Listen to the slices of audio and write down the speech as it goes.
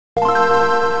Humans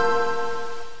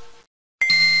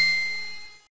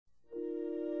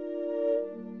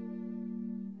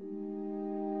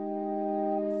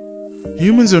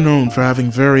are known for having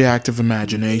very active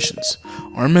imaginations.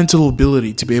 Our mental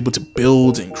ability to be able to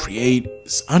build and create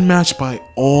is unmatched by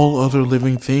all other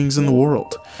living things in the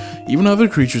world. Even other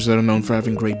creatures that are known for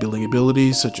having great building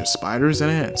abilities, such as spiders and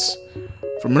ants.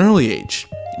 From an early age,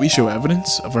 we show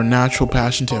evidence of our natural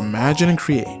passion to imagine and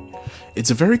create. It's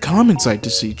a very common sight to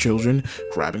see children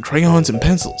grabbing crayons and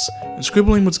pencils and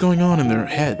scribbling what's going on in their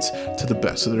heads to the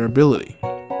best of their ability.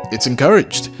 It's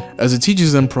encouraged, as it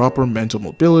teaches them proper mental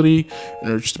mobility,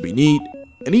 an urge to be neat,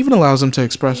 and even allows them to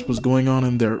express what's going on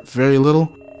in their very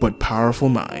little but powerful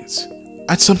minds.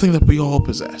 That's something that we all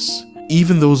possess,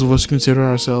 even those of us who consider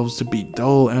ourselves to be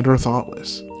dull and or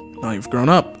thoughtless. Now you've grown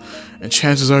up, and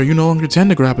chances are you no longer tend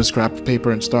to grab a scrap of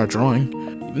paper and start drawing.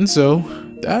 Even so,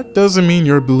 that doesn't mean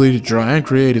your ability to draw and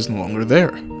create is no longer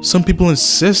there. Some people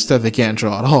insist that they can't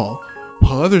draw at all,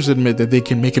 while others admit that they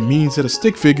can make a mean set of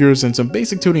stick figures and some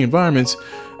basic 2D environments,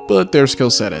 but their skill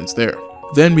set ends there.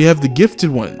 Then we have the gifted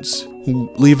ones,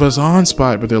 who leave us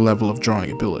awe-inspired by their level of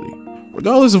drawing ability.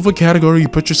 Regardless of what category you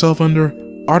put yourself under,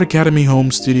 Art Academy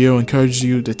Home Studio encourages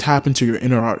you to tap into your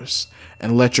inner artist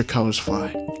and let your colors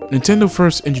fly. Nintendo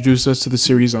first introduced us to the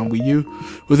series on Wii U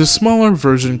with a smaller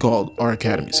version called Art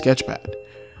Academy Sketchpad.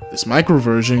 This micro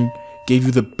version gave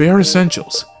you the bare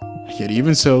essentials. Yet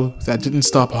even so, that didn't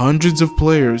stop hundreds of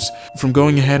players from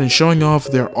going ahead and showing off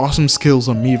their awesome skills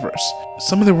on Miiverse.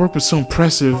 Some of their work was so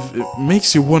impressive, it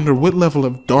makes you wonder what level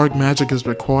of dark magic is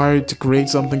required to create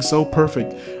something so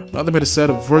perfect. Nothing but a set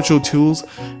of virtual tools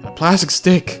and a plastic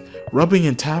stick, rubbing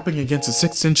and tapping against a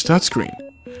 6-inch touchscreen.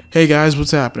 Hey guys,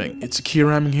 what's happening? It's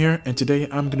Akira here, and today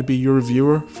I'm going to be your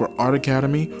reviewer for Art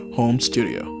Academy Home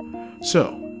Studio.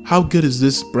 So, how good is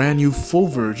this brand new full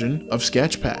version of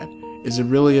Sketchpad? Is it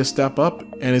really a step up,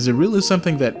 and is it really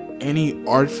something that any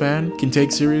art fan can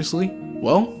take seriously?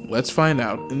 Well, let's find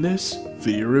out in this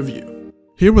video review.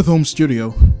 Here with Home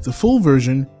Studio, the full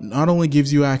version not only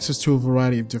gives you access to a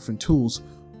variety of different tools,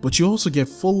 but you also get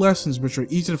full lessons which are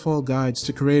easy to follow guides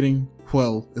to creating,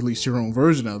 well, at least your own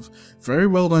version of, very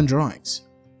well done drawings.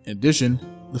 In addition,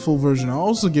 the full version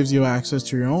also gives you access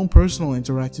to your own personal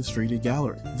interactive 3D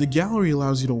gallery. The gallery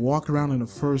allows you to walk around in a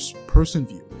first-person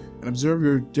view and observe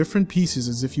your different pieces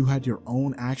as if you had your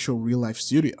own actual real-life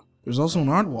studio. There's also an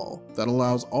art wall that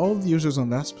allows all of the users on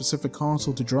that specific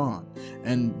console to draw on,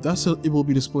 and thus it will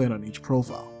be displayed on each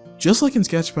profile. Just like in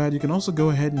Sketchpad, you can also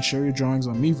go ahead and share your drawings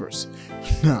on Miiverse.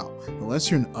 Now, unless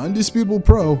you're an undisputable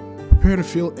pro, prepare to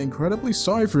feel incredibly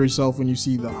sorry for yourself when you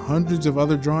see the hundreds of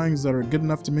other drawings that are good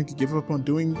enough to make you give up on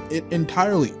doing it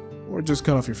entirely, or just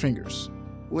cut off your fingers,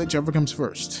 whichever comes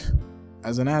first.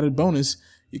 As an added bonus,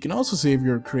 you can also save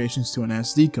your creations to an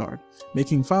SD card,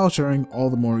 making file sharing all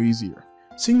the more easier.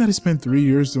 Seeing that I spent 3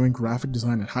 years doing graphic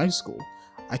design in high school,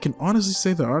 I can honestly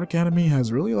say that Art Academy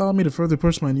has really allowed me to further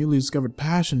push my newly discovered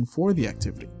passion for the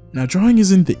activity. Now, drawing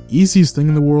isn't the easiest thing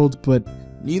in the world, but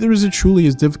neither is it truly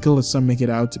as difficult as some make it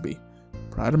out to be.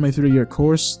 Prior to my 3-year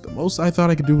course, the most I thought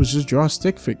I could do was just draw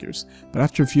stick figures, but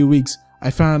after a few weeks, I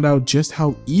found out just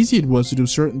how easy it was to do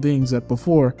certain things that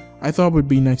before I thought would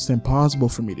be next to impossible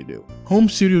for me to do. Home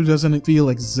Studio doesn't feel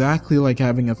exactly like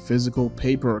having a physical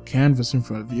paper or canvas in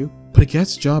front of you, but it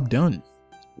gets the job done.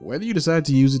 Whether you decide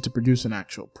to use it to produce an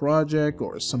actual project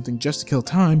or something just to kill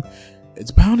time,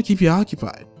 it's bound to keep you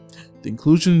occupied. The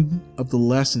inclusion of the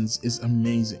lessons is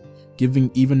amazing, giving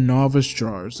even novice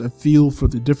drawers a feel for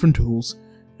the different tools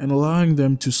and allowing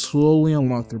them to slowly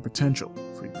unlock their potential.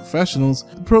 For professionals,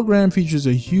 the program features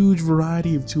a huge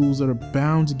variety of tools that are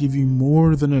bound to give you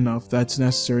more than enough that's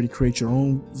necessary to create your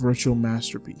own virtual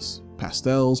masterpiece.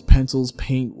 Pastels, pencils,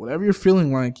 paint, whatever you're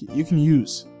feeling like, you can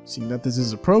use. Seeing that this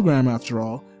is a program after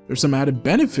all, there's some added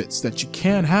benefits that you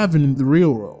can't have in the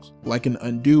real world, like an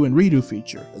undo and redo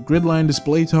feature, a grid line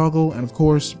display toggle, and of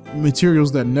course,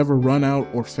 materials that never run out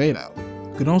or fade out.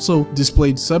 You can also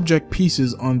display subject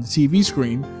pieces on the TV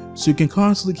screen, so you can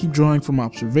constantly keep drawing from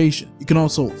observation. You can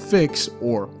also fix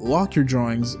or lock your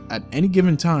drawings at any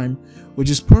given time, which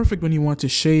is perfect when you want to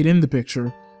shade in the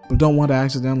picture, but don't want to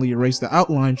accidentally erase the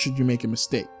outline should you make a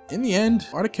mistake. In the end,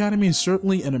 Art Academy is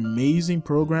certainly an amazing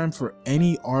program for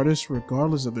any artist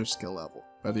regardless of their skill level.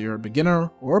 Whether you're a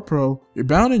beginner or a pro, you're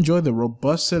bound to enjoy the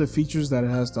robust set of features that it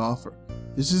has to offer.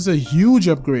 This is a huge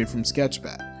upgrade from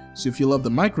Sketchpad, so if you love the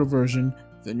micro version,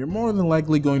 then you're more than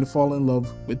likely going to fall in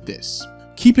love with this.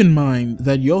 Keep in mind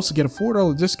that you also get a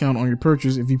 $4 discount on your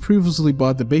purchase if you previously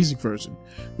bought the basic version,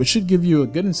 which should give you a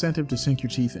good incentive to sink your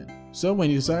teeth in. So when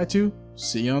you decide to,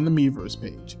 see you on the Miiverse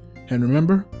page. And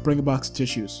remember, bring a box of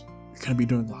tissues, gonna be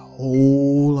doing a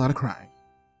whole lot of crying.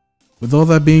 With all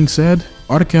that being said,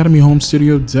 Art Academy Home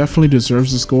Studio definitely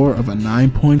deserves a score of a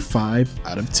 9.5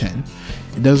 out of 10.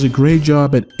 It does a great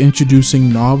job at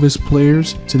introducing novice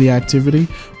players to the activity,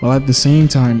 while at the same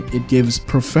time it gives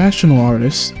professional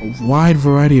artists a wide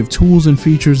variety of tools and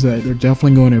features that they're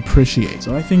definitely going to appreciate.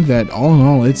 So I think that all in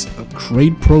all, it's a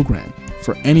great program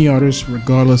for any artist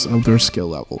regardless of their skill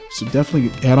level. So definitely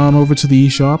head on over to the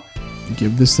eShop and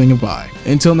give this thing a buy.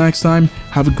 Until next time,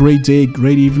 have a great day,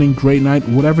 great evening, great night,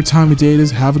 whatever time of day it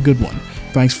is, have a good one.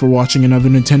 Thanks for watching another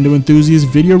Nintendo Enthusiast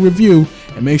video review,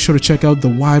 and make sure to check out the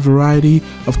wide variety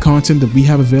of content that we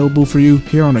have available for you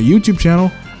here on our YouTube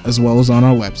channel as well as on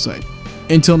our website.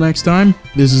 Until next time,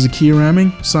 this is Akia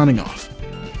Ramming signing off.